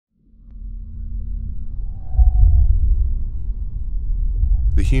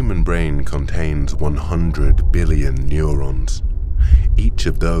The human brain contains 100 billion neurons, each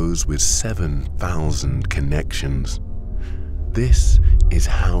of those with 7,000 connections. This is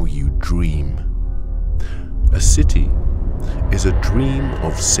how you dream. A city is a dream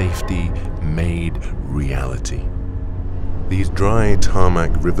of safety made reality. These dry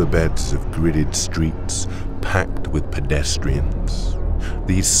tarmac riverbeds of gridded streets packed with pedestrians.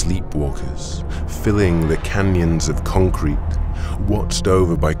 These sleepwalkers filling the canyons of concrete, watched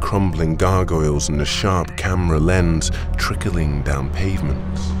over by crumbling gargoyles and a sharp camera lens trickling down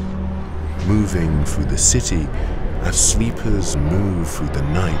pavements. Moving through the city as sleepers move through the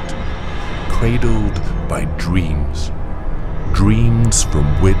night, cradled by dreams, dreams from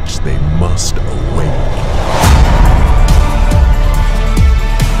which they must awake.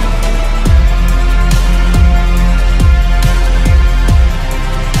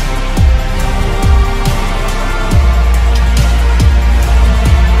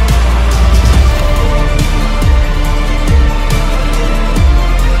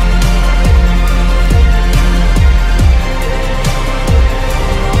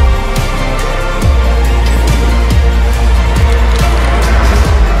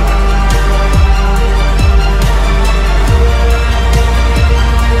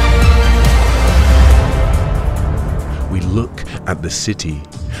 At the city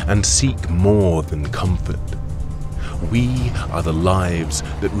and seek more than comfort. We are the lives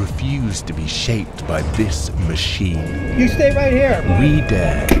that refuse to be shaped by this machine. You stay right here. We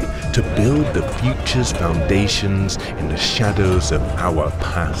dare to build the future's foundations in the shadows of our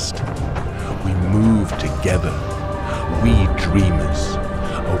past. We move together, we dreamers,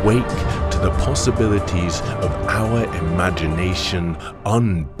 awake to the possibilities of our imagination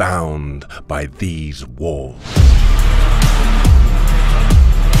unbound by these walls.